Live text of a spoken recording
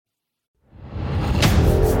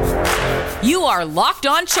You are Locked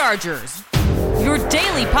On Chargers, your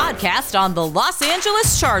daily podcast on the Los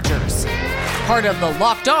Angeles Chargers, part of the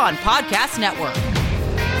Locked On Podcast Network,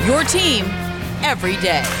 your team every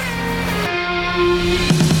day.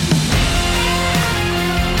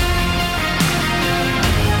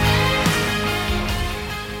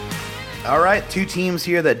 All right, two teams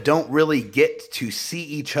here that don't really get to see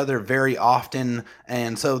each other very often,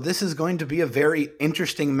 and so this is going to be a very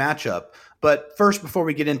interesting matchup. But first, before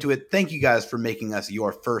we get into it, thank you guys for making us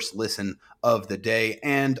your first listen of the day.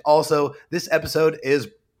 And also, this episode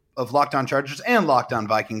of Locked On Chargers and Locked On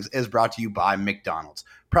Vikings is brought to you by McDonald's.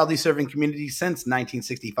 Proudly serving communities since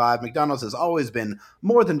 1965, McDonald's has always been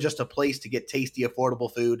more than just a place to get tasty,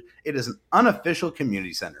 affordable food. It is an unofficial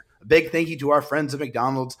community center. A big thank you to our friends at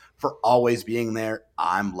McDonald's for always being there.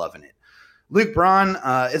 I'm loving it. Luke Braun,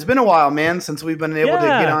 it's been a while, man, since we've been able to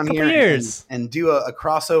get on here and do a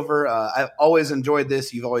crossover. I've always enjoyed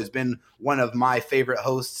this. You've always been one of my favorite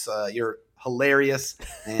hosts. You're hilarious,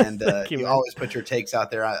 and you always put your takes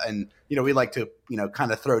out there. And we like to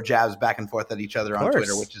kind of throw jabs back and forth at each other on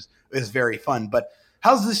Twitter, which is very fun. But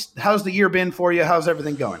how's the year been for you? How's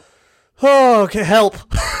everything going? Oh, okay, help.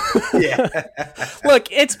 Yeah.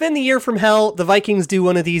 Look, it's been the year from hell. The Vikings do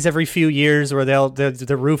one of these every few years where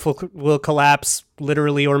the roof will collapse,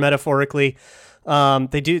 literally or metaphorically.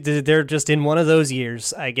 They're just in one of those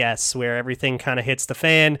years, I guess, where everything kind of hits the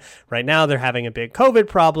fan. Right now, they're having a big COVID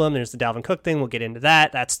problem. There's the Dalvin Cook thing. We'll get into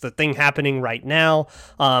that. That's the thing happening right now.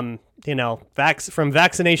 From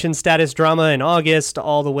vaccination status drama in August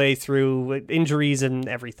all the way through injuries and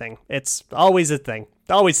everything. It's always a thing.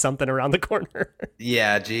 Always something around the corner.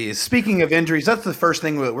 Yeah, geez. Speaking of injuries, that's the first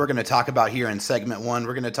thing we're going to talk about here in segment one.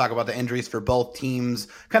 We're going to talk about the injuries for both teams,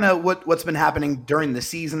 kind of what's been happening during the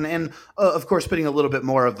season, and of course, putting a little bit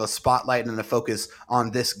more of a spotlight and a focus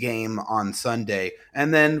on this game on Sunday.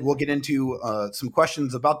 And then we'll get into some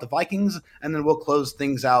questions about the Vikings, and then we'll close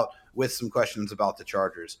things out with some questions about the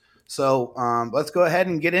Chargers. So let's go ahead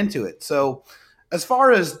and get into it. So as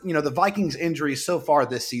far as, the Vikings injuries so far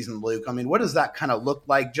this season, Luke, I mean, what does that kind of look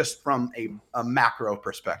like just from a macro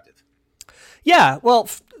perspective? Yeah, well,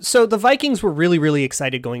 so the Vikings were really, really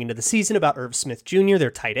excited going into the season about Irv Smith Jr.,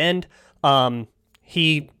 their tight end.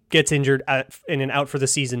 He gets injured in an out for the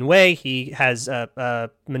season way. He has a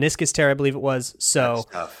meniscus tear, I believe it was. So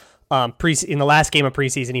in the last game of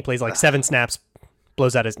preseason, he plays like 7 snaps,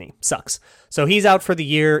 blows out his knee. Sucks. So he's out for the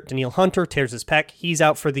year. Danielle Hunter tears his pec. He's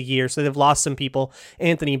out for the year. So they've lost some people.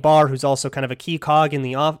 Anthony Barr, who's also kind of a key cog in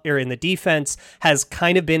the defense, has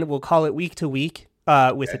kind of been, we'll call it week to week,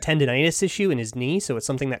 with a tendonitis issue in his knee. So it's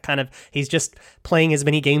something that kind of, he's just playing as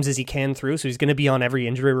many games as he can through. So he's going to be on every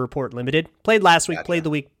injury report limited. Played last week, played the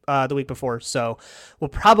week before. So we'll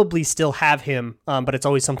probably still have him, but it's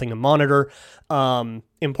always something to monitor.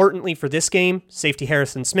 Importantly for this game, safety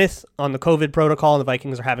Harrison Smith on the COVID protocol, and the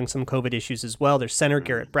Vikings are having some COVID issues as well. Their center,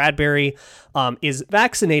 Garrett Bradbury, is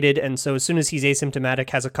vaccinated, and so as soon as he's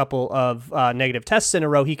asymptomatic, has a couple of negative tests in a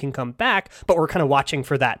row, he can come back, but we're kind of watching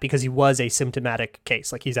for that because he was a symptomatic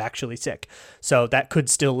case, like he's actually sick. So that could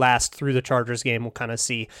still last through the Chargers game. We'll kind of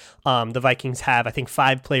see. The Vikings have, I think,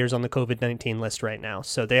 5 players on the COVID-19 list right now,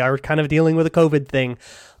 so they are kind of dealing with a COVID thing.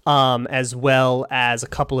 As well as a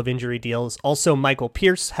couple of injury deals. Also, Michael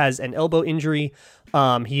Pierce has an elbow injury.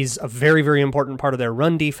 He's a very, very important part of their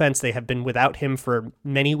run defense. They have been without him for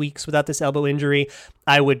many weeks without this elbow injury.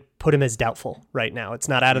 I would put him as doubtful right now. It's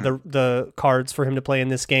not out of the cards for him to play in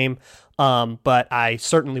this game, but I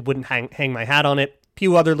certainly wouldn't hang my hat on it.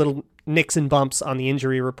 Few other little nicks and bumps on the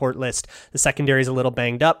injury report list. The secondary is a little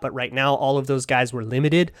banged up, but right now all of those guys were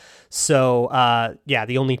limited. So,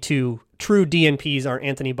 the only 2 true DNPs are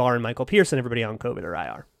Anthony Barr and Michael Pierce, and everybody on COVID or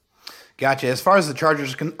IR. Gotcha. As far as the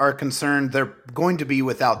Chargers are concerned, they're going to be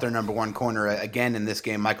without their number 1 corner again in this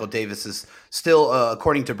game. Michael Davis is still,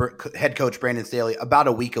 according to head coach Brandon Staley, about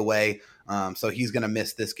a week away. So he's going to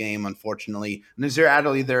miss this game, unfortunately. And Nazir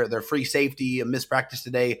Adderley, their free safety, missed practice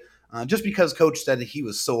today just because coach said that he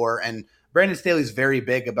was sore. And Brandon Staley's very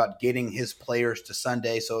big about getting his players to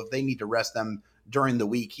Sunday. So if they need to rest them during the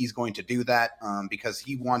week, he's going to do that because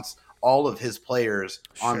he wants all of his players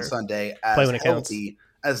on Sunday as healthy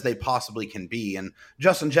as they possibly can be. And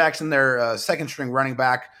Justin Jackson, their second string running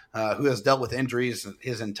back, who has dealt with injuries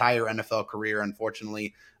his entire NFL career,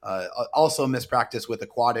 unfortunately, also missed practice with a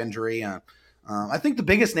quad injury. I think the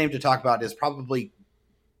biggest name to talk about is probably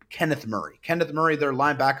Kenneth Murray. Kenneth Murray, their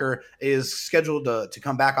linebacker, is scheduled to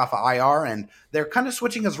come back off of IR, and they're kind of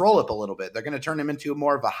switching his role up a little bit. They're going to turn him into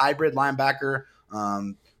more of a hybrid linebacker.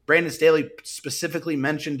 Brandon Staley specifically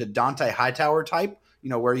mentioned a Dante Hightower type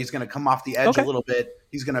where he's going to come off the edge a little bit.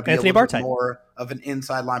 He's going to be Anthony a little bit Bartite. more of an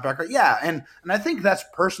inside linebacker. Yeah, and I think that's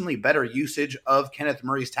personally better usage of Kenneth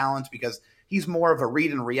Murray's talents because he's more of a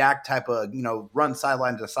read and react type of, run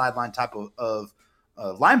sideline to sideline type of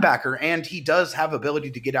linebacker, and he does have ability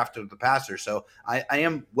to get after the passer. So I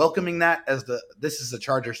am welcoming that as this is a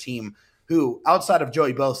Chargers team who, outside of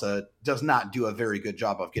Joey Bosa, does not do a very good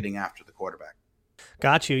job of getting after the quarterback.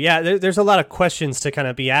 Got you. Yeah, there's a lot of questions to kind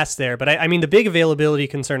of be asked there. But I mean, the big availability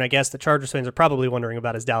concern, I guess, the Chargers fans are probably wondering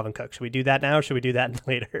about is Dalvin Cook. Should we do that now or should we do that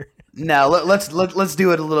later? No, let's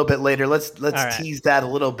do it a little bit later. Let's right. tease that a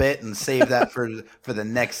little bit and save that for the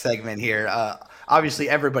next segment here. Obviously,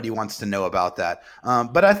 everybody wants to know about that.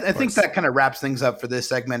 But I think that kind of wraps things up for this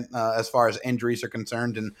segment as far as injuries are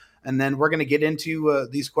concerned. And then we're going to get into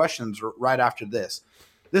these questions right after this.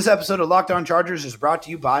 This episode of Locked On Chargers is brought to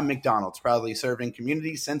you by McDonald's, proudly serving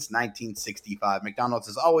communities since 1965. McDonald's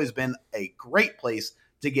has always been a great place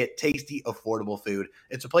to get tasty, affordable food.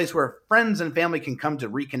 It's a place where friends and family can come to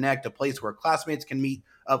reconnect, a place where classmates can meet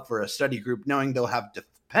up for a study group knowing they'll have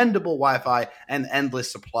dependable Wi-Fi and endless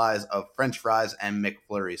supplies of French fries and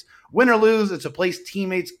McFlurries. Win or lose, it's a place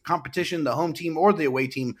teammates, competition, the home team, or the away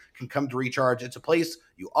team can come to recharge. It's a place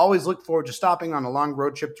you always look forward to stopping on a long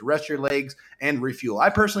road trip to rest your legs and refuel.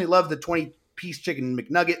 I personally love the 20-piece chicken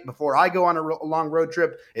McNugget before I go on a long road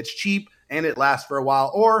trip. It's cheap and it lasts for a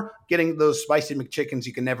while. Or getting those spicy McChickens,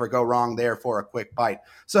 you can never go wrong there for a quick bite.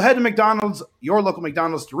 So head to McDonald's, your local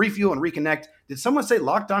McDonald's, to refuel and reconnect. Did someone say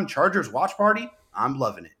Locked On Chargers watch party? I'm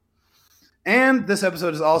loving it. And this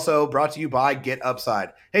episode is also brought to you by Get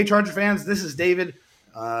Upside. Hey, Charger fans, this is David,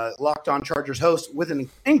 Locked On Chargers host, with an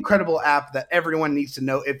incredible app that everyone needs to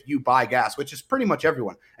know if you buy gas, which is pretty much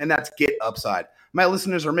everyone, and that's Get Upside. My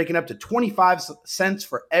listeners are making up to 25 cents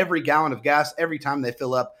for every gallon of gas every time they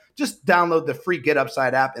fill up. Just download the free Get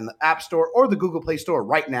Upside app in the App Store or the Google Play Store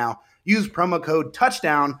right now. Use promo code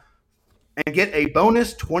TOUCHDOWN and get a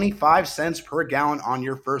bonus 25 cents per gallon on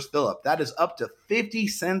your first fill up. That is up to 50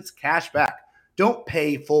 cents cash back. Don't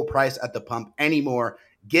pay full price at the pump anymore.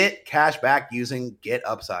 Get cash back using Get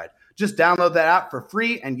Upside. Just download that app for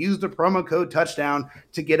free and use the promo code TOUCHDOWN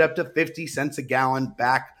to get up to 50 cents a gallon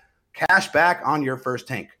back, cash back on your first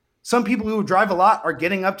tank. Some people who drive a lot are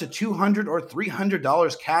getting up to $200 or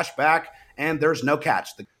 $300 cash back, and there's no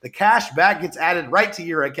catch. The cash back gets added right to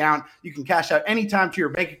your account. You can cash out anytime to your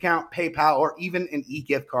bank account, PayPal, or even an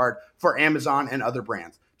e-gift card for Amazon and other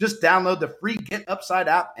brands. Just download the free Get Upside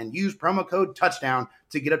app and use promo code TOUCHDOWN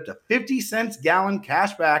to get up to 50 cents gallon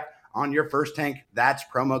cash back on your first tank. That's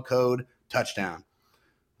promo code TOUCHDOWN.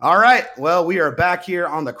 All right, well, we are back here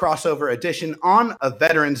on the crossover edition on a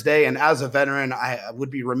Veterans Day, and as a veteran, I would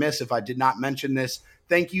be remiss if I did not mention this.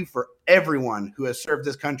 Thank you for everyone who has served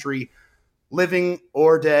this country, living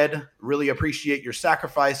or dead. Really appreciate your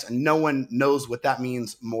sacrifice, and no one knows what that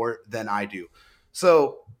means more than I do.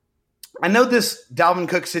 So I know this Dalvin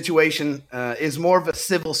Cook situation is more of a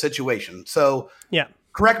civil situation. So yeah,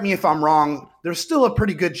 correct me if I'm wrong. There's still a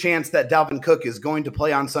pretty good chance that Dalvin Cook is going to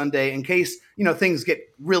play on Sunday in case, things get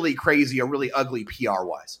really crazy or really ugly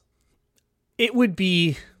PR-wise. It would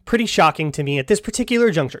be pretty shocking to me at this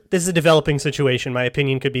particular juncture. This is a developing situation. My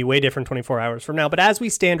opinion could be way different 24 hours from now. But as we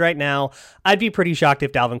stand right now, I'd be pretty shocked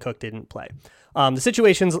if Dalvin Cook didn't play. The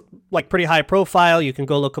situation's pretty high profile. You can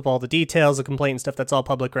go look up all the details, the complaint and stuff. That's all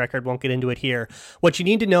public record. Won't get into it here. What you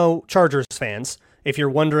need to know, Chargers fans, if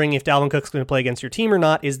you're wondering if Dalvin Cook's going to play against your team or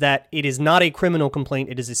not, is that it is not a criminal complaint.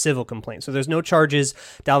 It is a civil complaint. So there's no charges.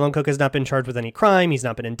 Dalvin Cook has not been charged with any crime. He's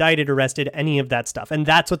not been indicted, arrested, any of that stuff. And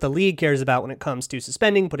that's what the league cares about when it comes to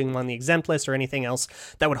suspending, putting him on the exempt list, or anything else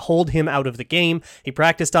that would hold him out of the game. He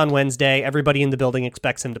practiced on Wednesday. Everybody in the building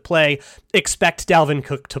expects him to play. Expect Dalvin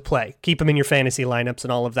Cook to play. Keep him in your fantasy lineups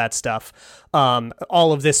and all of that stuff.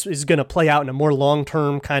 All of this is going to play out in a more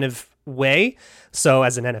long-term kind of way. So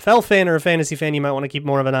as an NFL fan or a fantasy fan, you might want to keep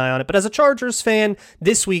more of an eye on it. But as a Chargers fan,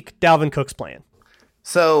 this week, Dalvin Cook's playing.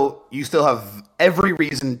 So you still have every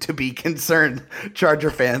reason to be concerned, Charger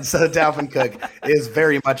fans. So Dalvin Cook is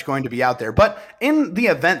very much going to be out there. But in the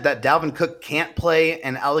event that Dalvin Cook can't play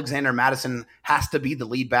and Alexander Mattison has to be the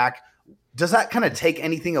lead back, does that kind of take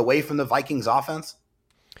anything away from the Vikings offense?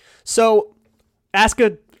 So ask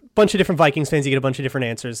a bunch of different Vikings fans, you get a bunch of different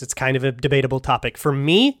answers. It's kind of a debatable topic. For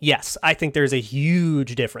me, yes, I think there's a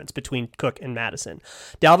huge difference between Cook and Mattison.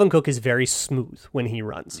 Dalvin Cook is very smooth when he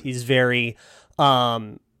runs. He's very,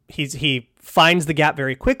 he finds the gap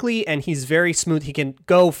very quickly, and he's very smooth. He can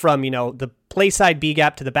go from, the play side B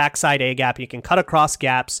gap to the backside A gap. He can cut across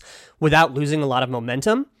gaps without losing a lot of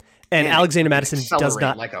momentum. And Alexander Mattison does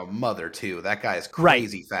not, like a mother too. That guy is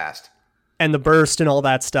crazy fast. and the burst and all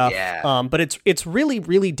that stuff. Yeah. But it's really,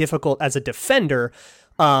 really difficult as a defender.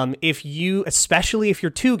 Especially if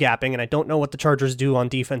you're two gapping, and I don't know what the Chargers do on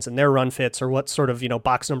defense and their run fits or what sort of,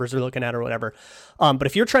 box numbers they're looking at or whatever. But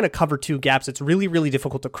if you're trying to cover two gaps, it's really, really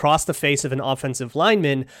difficult to cross the face of an offensive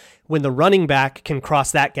lineman when the running back can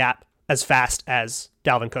cross that gap as fast as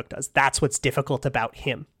Dalvin Cook does. That's what's difficult about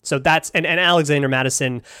him. So and Alexander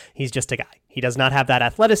Mattison, he's just a guy. He does not have that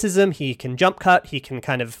athleticism. He can jump cut. He can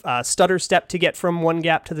kind of stutter step to get from one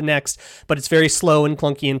gap to the next, but it's very slow and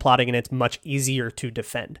clunky and plodding, and it's much easier to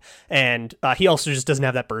defend. And he also just doesn't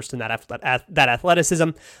have that burst and that athleticism.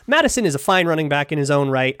 Mattison is a fine running back in his own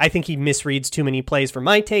right. I think he misreads too many plays for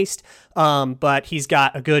my taste, but he's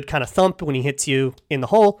got a good kind of thump when he hits you in the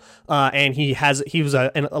hole, and he was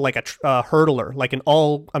a hurdler, like an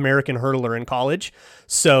all-American hurdler in college.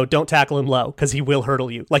 So don't tackle him low because he will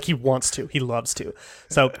hurdle you like he wants to. He loves to.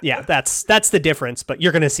 So yeah, that's the difference. But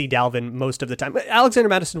you're going to see Dalvin most of the time. Alexander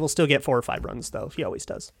Mattison will still get 4 or 5 runs though. He always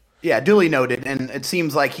does. Yeah, duly noted. And it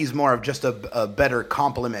seems like he's more of just a better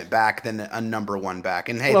complement back than a number one back.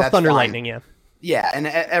 And hey, that's Thunder fine. Lightning, yeah. Yeah, and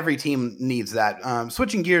every team needs that.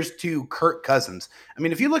 Switching gears to Kirk Cousins. I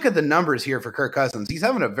mean, if you look at the numbers here for Kirk Cousins, he's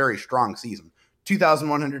having a very strong season.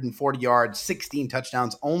 2,140 yards, 16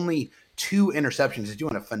 touchdowns, only 2 interceptions. He's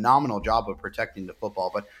doing a phenomenal job of protecting the football.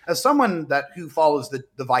 But as someone who follows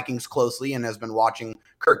the Vikings closely and has been watching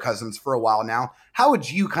Kirk Cousins for a while now, how would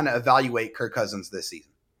you kind of evaluate Kirk Cousins this season?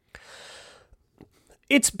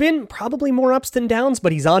 It's been probably more ups than downs,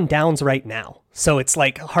 but he's on downs right now. So it's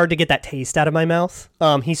like hard to get that taste out of my mouth.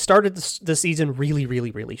 He started the season really,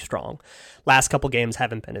 really, really strong. Last couple games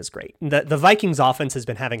haven't been as great. The Vikings offense has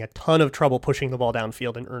been having a ton of trouble pushing the ball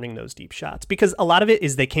downfield and earning those deep shots because a lot of it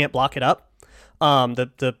is they can't block it up.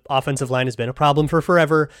 The offensive line has been a problem for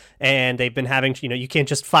forever, and they've been having, you can't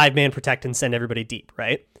just 5-man protect and send everybody deep,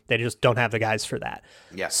 right? They just don't have the guys for that.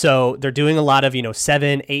 Yeah. So they're doing a lot of,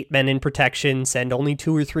 7, 8 men in protection, send only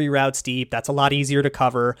 2 or 3 routes deep. That's a lot easier to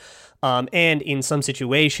cover. And in some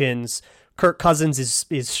situations, Kirk Cousins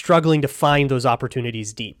is struggling to find those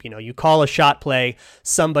opportunities deep. You call a shot play,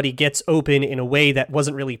 somebody gets open in a way that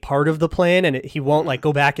wasn't really part of the plan, and he won't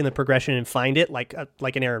go back in the progression and find it like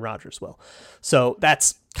an Aaron Rodgers will. So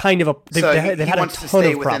that's kind of they've had a ton of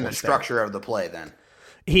stay within problems the structure of the play then.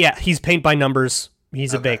 Yeah, he's paint by numbers.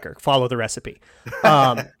 He's a baker. Follow the recipe.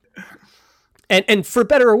 And for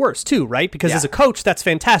better or worse, too, right? Because as a coach, that's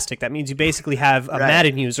fantastic. That means you basically have a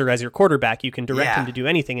Madden user as your quarterback. You can direct him to do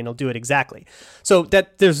anything, and he'll do it exactly. So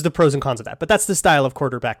there's the pros and cons of that. But that's the style of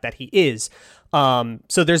quarterback that he is.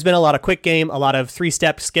 So there's been a lot of quick game, a lot of 3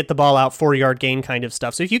 steps, get the ball out, 4-yard gain kind of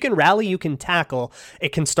stuff. So if you can rally, you can tackle,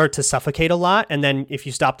 it can start to suffocate a lot. And then if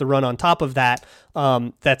you stop the run on top of that,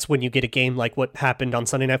 that's when you get a game like what happened on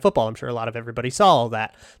Sunday Night Football. I'm sure a lot of everybody saw all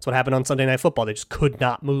that. That's what happened on Sunday Night Football. They just could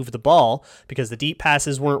not move the ball because the deep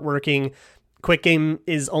passes weren't working. Quick game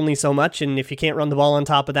is only so much. And if you can't run the ball on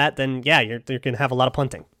top of that, then you're going to have a lot of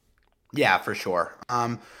punting. Yeah, for sure.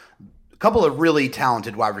 Couple of really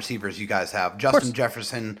talented wide receivers you guys have. Justin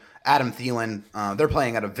Jefferson, Adam Thielen. They're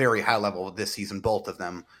playing at a very high level this season, both of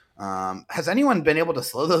them. Has anyone been able to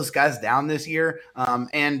slow those guys down this year?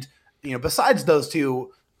 And besides those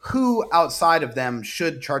two, who outside of them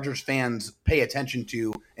should Chargers fans pay attention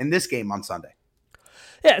to in this game on Sunday?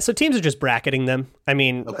 Yeah, so teams are just bracketing them. I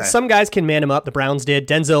mean, some guys can man him up. The Browns did.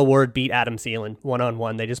 Denzel Ward beat Adam Thielen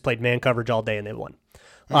one-on-one. They just played man coverage all day and they won.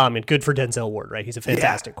 And good for Denzel Ward, right? He's a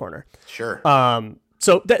fantastic corner. Sure.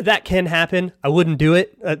 So that can happen. I wouldn't do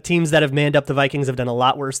it. Teams that have manned up the Vikings have done a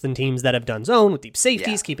lot worse than teams that have done zone with deep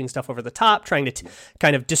safeties, keeping stuff over the top, trying to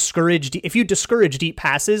kind of discourage. If you discourage deep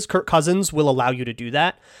passes, Kirk Cousins will allow you to do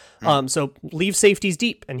that. So leave safeties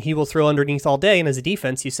deep, and he will throw underneath all day. And as a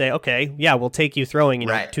defense, you say, okay, we'll take you throwing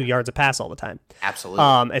 2 yards a pass all the time.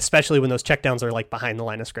 Absolutely. Especially when those checkdowns are like behind the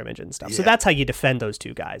line of scrimmage and stuff. So that's how you defend those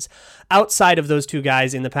 2 guys. Outside of those 2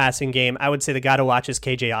 guys in the passing game, I would say the guy to watch is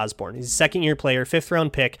KJ Osborne. He's a second-year player,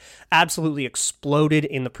 5th-round pick, absolutely exploded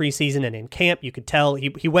in the preseason and in camp. You could tell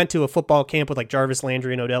he went to a football camp with like Jarvis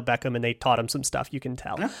Landry and Odell Beckham, and they taught him some stuff. You can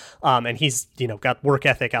tell. And he's got work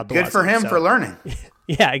ethic out the Good for him for learning.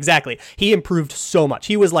 Yeah, exactly. He improved so much.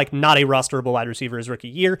 He was like not a rosterable wide receiver his rookie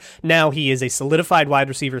year. Now he is a solidified wide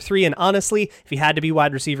receiver 3. And honestly, if he had to be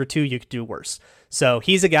wide receiver 2, you could do worse. So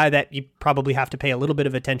he's a guy that you probably have to pay a little bit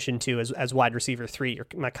of attention to as wide receiver 3. You're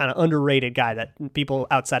my kind of underrated guy that people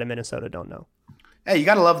outside of Minnesota don't know. Hey, you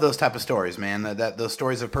got to love those type of stories, man. Those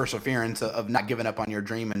stories of perseverance, of not giving up on your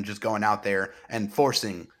dream and just going out there and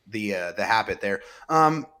forcing the habit there.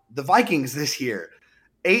 The Vikings this year,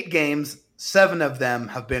 8 games, 7 of them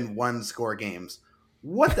have been 1-score games.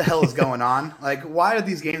 what the hell is going on? Like, why have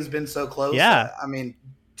these games been so close? Yeah. I mean,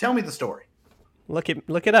 tell me the story. Look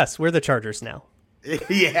at us. We're the Chargers now.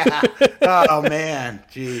 Yeah. Oh man.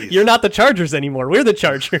 Jeez. You're not the Chargers anymore. We're the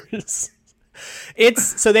Chargers.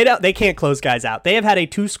 It's so they can't close guys out. They have had a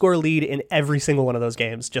 2-score lead in every single one of those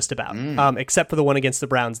games, just about, except for the one against the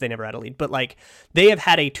Browns. They never had a lead, but like they have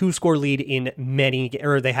had a 2-score lead in many,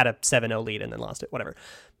 or they had a 7-0 lead and then lost it. Whatever.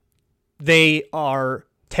 They are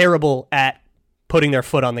terrible at putting their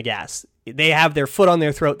foot on the gas. They have their foot on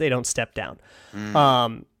their throat. They don't step down.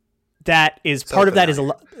 That is part of that is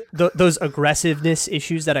those aggressiveness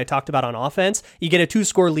issues that I talked about on offense. You get a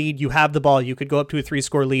 2-score lead, you have the ball, you could go up to a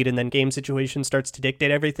 3-score lead, and then game situation starts to dictate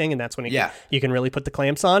everything, and that's when you can really put the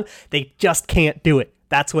clamps on. They just can't do it.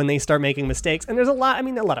 That's when they start making mistakes. And there's a lot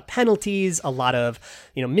of penalties, a lot of,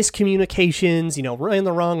 miscommunications, ran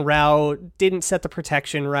the wrong route, didn't set the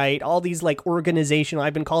protection right, all these like organizational,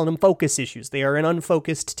 I've been calling them focus issues. They are an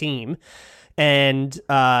unfocused team. And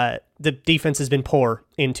the defense has been poor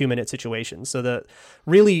in 2-minute situations. So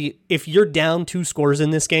if you're down 2 scores in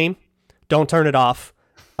this game, don't turn it off.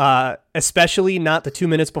 Especially not the 2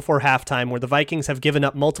 minutes before halftime, where the Vikings have given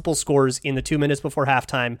up multiple scores in the 2 minutes before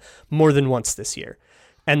halftime more than once this year.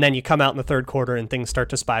 And then you come out in the third quarter and things start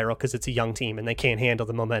to spiral because it's a young team and they can't handle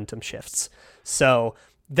the momentum shifts. So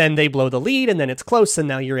then they blow the lead and then it's close and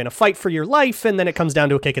now you're in a fight for your life and then it comes down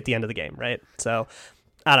to a kick at the end of the game, right? So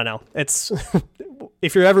I don't know. It's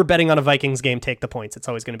if you're ever betting on a Vikings game, take the points. It's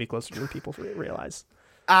always going to be closer than people realize.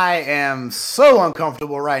 I am so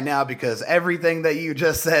uncomfortable right now because everything that you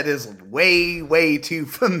just said is way, way too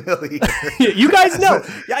familiar. You guys know.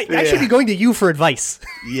 I should be going to you for advice.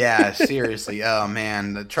 Yeah, seriously. Oh,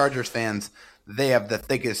 man. The Chargers fans, they have the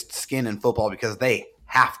thickest skin in football because they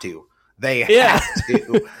have to. They have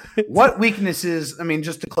to. What weaknesses,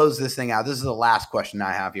 just to close this thing out, this is the last question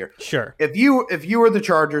I have here. Sure. If you were the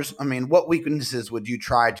Chargers, what weaknesses would you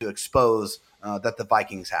try to expose that the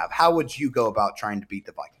Vikings have? How would you go about trying to beat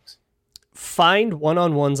the Vikings? Find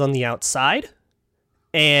one-on-ones on the outside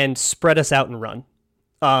and spread us out and run.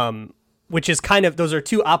 Which is those are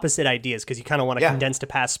two opposite ideas because you kind of want to condense to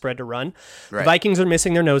pass, spread to run. Right. The Vikings are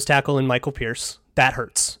missing their nose tackle in Michael Pierce. That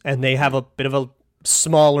hurts. And they have a bit of a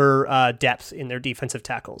smaller depth in their defensive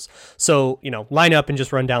tackles. So, line up and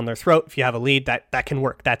just run down their throat. If you have a lead, that can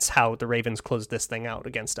work. That's how the Ravens closed this thing out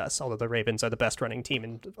against us, although the Ravens are the best running team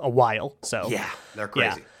in a while. So yeah, they're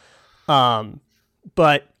crazy. Yeah.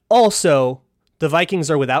 But also, the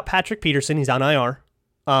Vikings are without Patrick Peterson. He's on IR.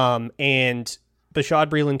 And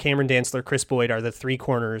Bashaud Breeland, Cameron Dantzler, Chris Boyd are the next three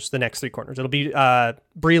corners. It'll be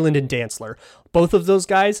Breeland and Dantzler. Both of those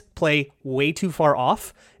guys play way too far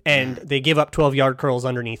off, and they give up 12-yard curls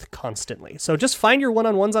underneath constantly. So just find your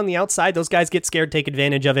one-on-ones on the outside. Those guys get scared, take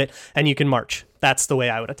advantage of it, and you can march. That's the way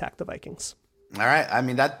I would attack the Vikings. All right.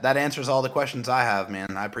 That answers all the questions I have,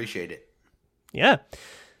 man. I appreciate it. Yeah.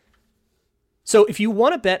 So if you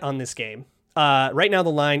want to bet on this game, right now the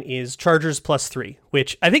line is Chargers +3,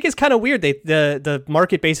 which I think is kind of weird. The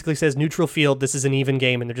market basically says neutral field, this is an even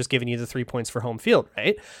game, and they're just giving you the 3 points for home field,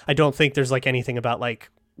 right? I don't think there's anything about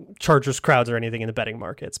Chargers crowds or anything in the betting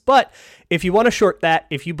markets. But if you want to short that,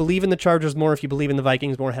 if you believe in the Chargers more, if you believe in the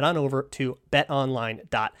Vikings more, head on over to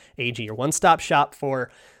betonline.ag, your one-stop shop for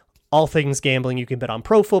all things gambling. You can bet on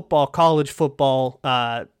pro football, college football,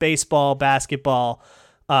 baseball, basketball,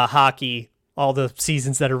 hockey, all the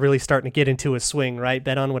seasons that are really starting to get into a swing, right?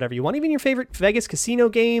 Bet on whatever you want, even your favorite Vegas casino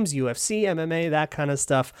games, UFC, MMA, that kind of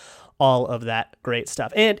stuff. All of that great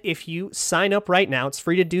stuff. And if you sign up right now, it's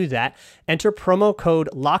free to do that. Enter promo code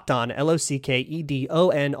LOCKEDON,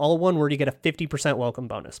 LOCKEDON, all one word, you get a 50% welcome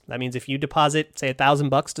bonus. That means if you deposit, say,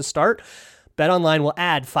 $1,000 to start, BetOnline will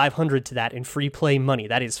add $500 to that in free play money.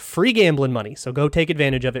 That is free gambling money. So go take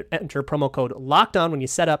advantage of it. Enter promo code LOCKEDON when you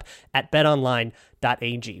set up at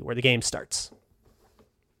betonline.ag, where the game starts.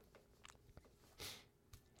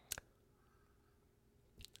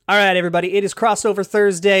 All right, everybody, it is Crossover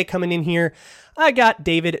Thursday coming in here. I got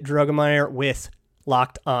David Drogemeyer with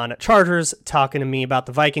Locked On Chargers talking to me about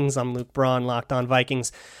the Vikings. I'm Luke Braun, Locked On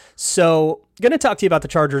Vikings. So going to talk to you about the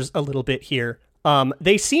Chargers a little bit here.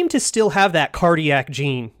 They seem to still have that cardiac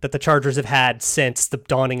gene that the Chargers have had since the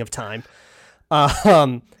dawning of time.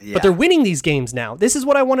 But they're winning these games now. This is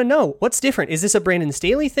what I want to know. What's different? Is this a Brandon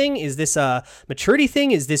Staley thing? Is this a maturity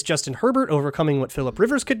thing? Is this Justin Herbert overcoming what Phillip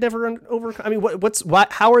Rivers could never overcome?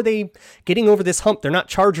 How are they getting over this hump? They're not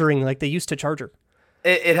chargering like they used to charger.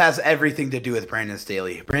 It has everything to do with Brandon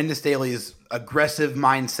Staley. Brandon Staley's aggressive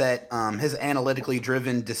mindset, his analytically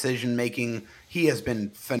driven decision-making, he has been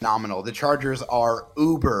phenomenal. The Chargers are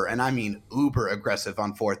uber, and I mean uber aggressive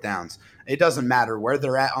on fourth downs. It doesn't matter where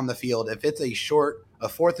they're at on the field. If it's a short a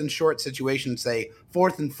 4th and short situation, say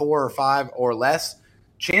 4th and 4 or 5 or less,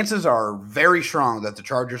 chances are very strong that the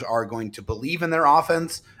Chargers are going to believe in their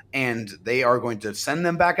offense and they are going to send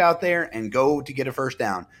them back out there and go to get a first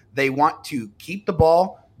down. They want to keep the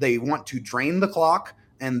ball, they want to drain the clock,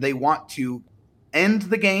 and they want to end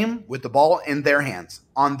the game with the ball in their hands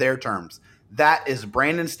on their terms. That is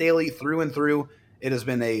Brandon Staley through and through. It has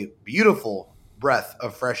been a beautiful breath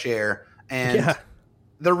of fresh air, and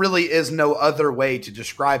there really is no other way to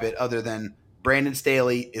describe it other than Brandon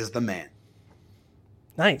Staley is the man.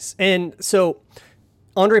 Nice. And so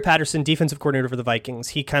Andre Patterson, defensive coordinator for the Vikings,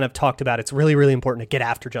 he kind of talked about it's really, really important to get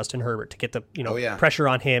after Justin Herbert, to get the pressure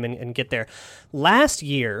on him and get there. Last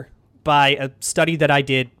year, by a study that I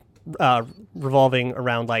did revolving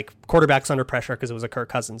around like quarterbacks under pressure, because it was a Kirk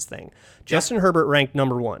Cousins thing, Justin Herbert ranked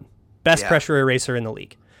number 1, best pressure eraser in the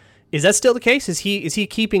league. Is that still the case? Is he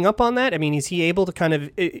keeping up on that? I mean, is he able to kind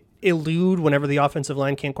of elude whenever the offensive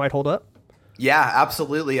line can't quite hold up? Yeah,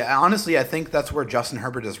 absolutely. Honestly, I think that's where Justin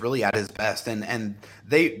Herbert is really at his best, and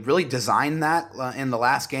they really designed that in the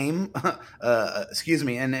last game.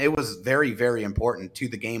 And it was very, very important to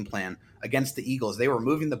the game plan against the Eagles. They were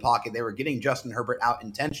moving the pocket. They were getting Justin Herbert out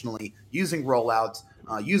intentionally, using rollouts,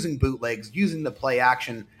 using bootlegs, using the play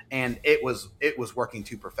action, and it was working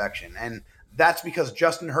to perfection. And that's because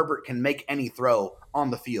Justin Herbert can make any throw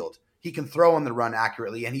on the field. He can throw on the run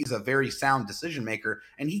accurately, and he's a very sound decision maker,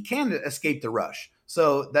 and he can escape the rush.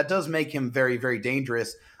 So that does make him very, very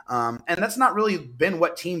dangerous. And that's not really been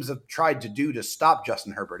what teams have tried to do to stop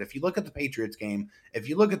Justin Herbert. If you look at the Patriots game, if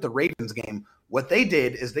you look at the Ravens game, what they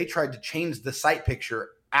did is they tried to change the sight picture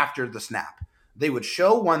after the snap. They would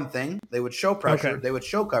show one thing, they would show pressure, they would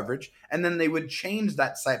show coverage, and then they would change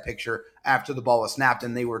that sight picture after the ball was snapped,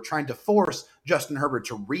 and they were trying to force Justin Herbert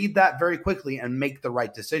to read that very quickly and make the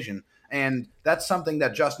right decision. And that's something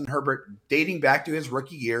that Justin Herbert, dating back to his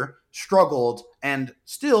rookie year, struggled and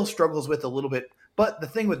still struggles with a little bit. But the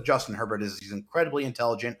thing with Justin Herbert is he's incredibly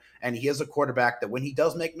intelligent, and he is a quarterback that when he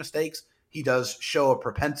does make mistakes, he does show a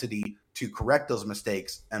propensity to correct those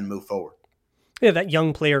mistakes and move forward. Yeah, that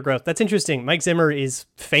young player growth. That's interesting. Mike Zimmer is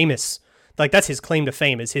famous. Like, that's his claim to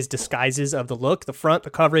fame, is his disguises of the look, the front, the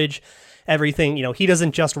coverage, everything. You know, he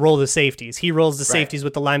doesn't just roll the safeties. He rolls the safeties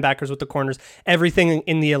with the linebackers, with the corners. Everything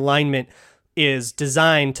in the alignment is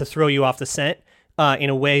designed to throw you off the scent in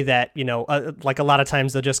a way that, like a lot of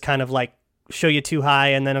times they'll just kind of like show you too high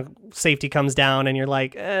and then a safety comes down and you're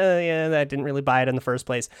like, that didn't really buy it in the first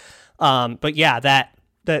place. But yeah,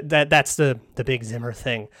 that's the big Zimmer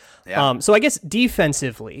thing. Yeah. So I guess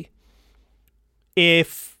defensively,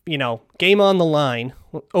 if, game on the line,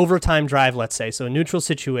 overtime drive, let's say, so a neutral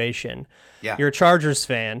situation, you're a Chargers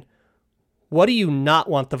fan, what do you not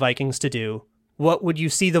want the Vikings to do? What would you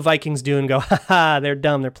see the Vikings do and go, they're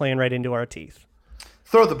dumb, they're playing right into our teeth?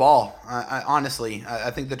 Throw the ball. Honestly,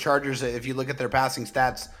 I think the Chargers, if you look at their passing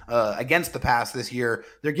stats against the pass this year,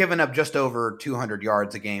 they're giving up just over 200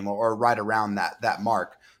 yards a game or right around that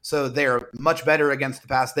mark. So they're much better against the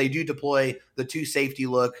pass. They do deploy the 2 safety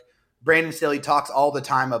look. Brandon Staley talks all the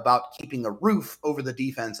time about keeping a roof over the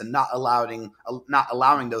defense and not allowing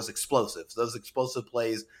those explosive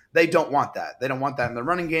plays. They don't want that. They don't want that in the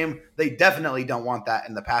running game. They definitely don't want that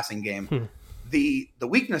in the passing game. The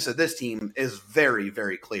weakness of this team is very,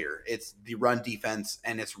 very clear. It's the run defense,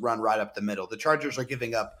 and it's run right up the middle. The Chargers are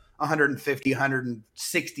giving up 150,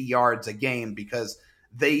 160 yards a game because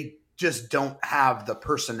they just don't have the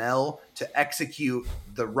personnel to execute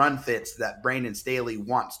the run fits that Brandon Staley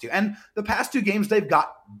wants to. And the past 2 games, they've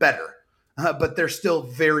got better, but they're still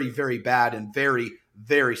very, very bad and very,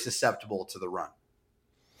 very susceptible to the run.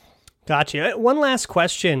 Gotcha. One last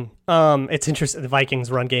question. It's interesting. The Vikings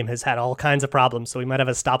run game has had all kinds of problems, so we might have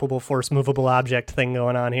a stoppable force, movable object thing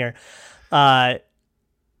going on here.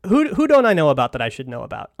 Who don't I know about that I should know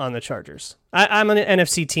about on the Chargers? I'm an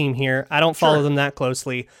NFC team here. I don't follow them that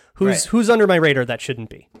closely. Who's under my radar that shouldn't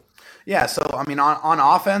be? Yeah, so, I mean, on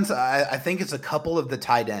offense, I think it's a couple of the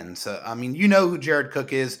tight ends. I mean, you know who Jared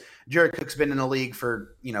Cook is. Jared Cook's been in the league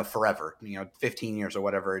for, forever, 15 years or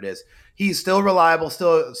whatever it is. He's still reliable,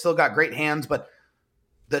 still got great hands, but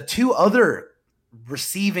the 2 other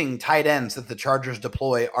receiving tight ends that the Chargers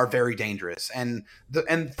deploy are very dangerous. And for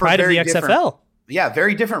Pride very of the XFL. Yeah,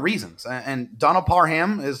 very different reasons. And Donald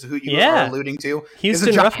Parham is who you are alluding to.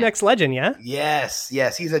 Houston Roughnecks legend, yeah? Yes.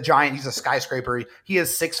 He's a giant. He's a skyscraper. He is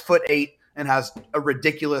 6'8" and has a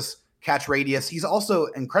ridiculous catch radius. He's also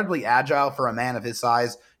incredibly agile for a man of his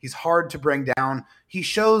size. He's hard to bring down. He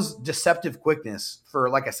shows deceptive quickness for,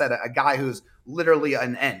 like I said, a guy who's literally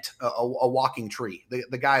an ant, a walking tree.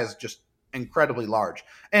 The guy is just incredibly large.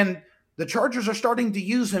 And the Chargers are starting to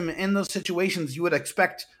use him in those situations you would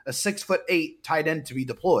expect a 6'8" tight end to be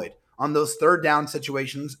deployed. On those third down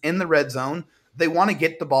situations in the red zone, they want to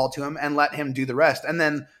get the ball to him and let him do the rest. And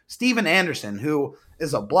then Steven Anderson, who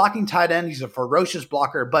is a blocking tight end, he's a ferocious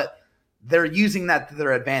blocker, but they're using that to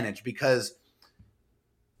their advantage because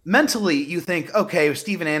mentally you think, okay,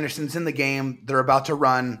 Steven Anderson's in the game, they're about to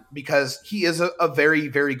run because he is a very,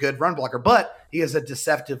 very good run blocker, but he is a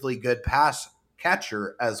deceptively good pass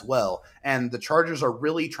catcher as well. And the Chargers are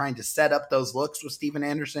really trying to set up those looks with Steven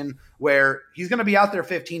Anderson where he's going to be out there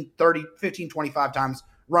 15, 25 times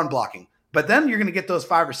run blocking. But then you're going to get those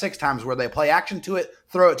 5 or 6 times where they play action to it,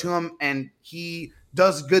 throw it to him, and he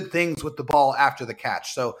does good things with the ball after the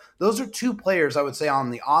catch. So those are 2 players, I would say, on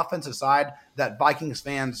the offensive side that Vikings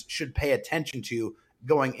fans should pay attention to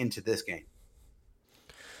going into this game.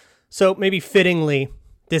 So maybe fittingly,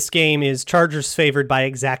 this game is Chargers favored by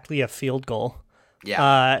exactly a field goal.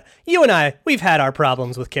 Yeah. You and I, we've had our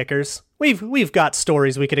problems with kickers. We've got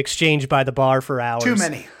stories we could exchange by the bar for hours. Too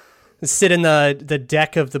many. Sit in the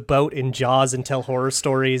deck of the boat in Jaws and tell horror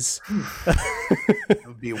stories. It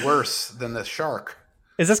would be worse than the shark.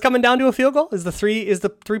 Is this coming down to a field goal? Is the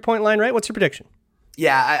 3-point line right? What's your prediction?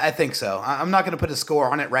 Yeah, I think so. I'm not going to put a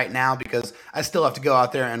score on it right now because I still have to go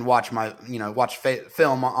out there and watch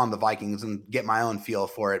film on the Vikings and get my own feel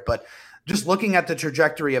for it. But just looking at the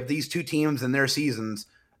trajectory of these 2 teams and their seasons,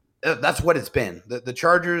 that's what it's been. The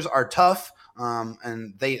Chargers are tough,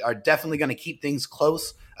 and they are definitely going to keep things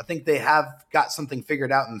close. I think they have got something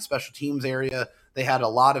figured out in the special teams area. They had a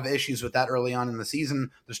lot of issues with that early on in the season.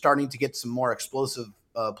 They're starting to get some more explosive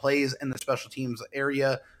plays in the special teams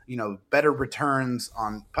area, better returns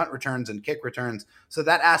on punt returns and kick returns. So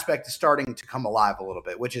that aspect is starting to come alive a little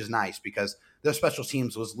bit, which is nice because their special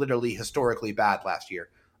teams was literally historically bad last year.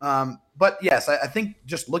 But yes, I think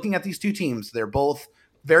just looking at these 2 teams, they're both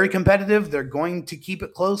very competitive. They're going to keep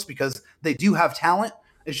it close because they do have talent.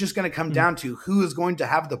 It's just going to come down to who is going to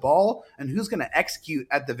have the ball and who's going to execute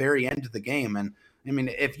at the very end of the game. And I mean,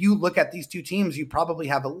 if you look at these 2 teams, you probably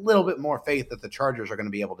have a little bit more faith that the Chargers are going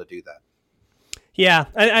to be able to do that. Yeah,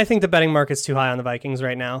 I think the betting market's too high on the Vikings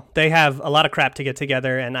right now. They have a lot of crap to get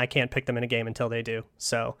together, and I can't pick them in a game until they do.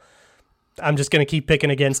 So I'm just going to keep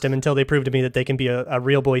picking against them until they prove to me that they can be a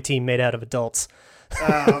real boy team made out of adults.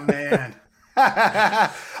 Oh, man.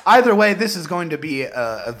 Either way, this is going to be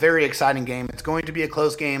a very exciting game. It's going to be a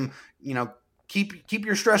close game. Keep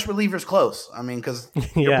your stress relievers close. I mean, because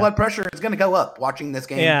your blood pressure is going to go up watching this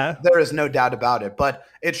game. Yeah. There is no doubt about it. But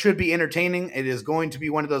it should be entertaining. It is going to be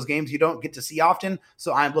one of those games you don't get to see often.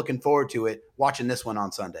 So I'm looking forward to it, watching this one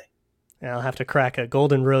on Sunday. Yeah, I'll have to crack a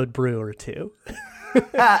Golden Road brew or 2.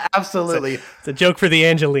 Absolutely. It's a joke for the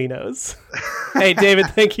Angelinos. Hey, David,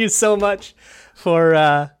 thank you so much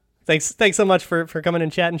for thanks so much for coming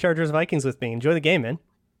and chatting Chargers Vikings with me. Enjoy the game, man.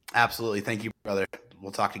 Absolutely. Thank you, brother.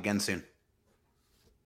 We'll talk again soon.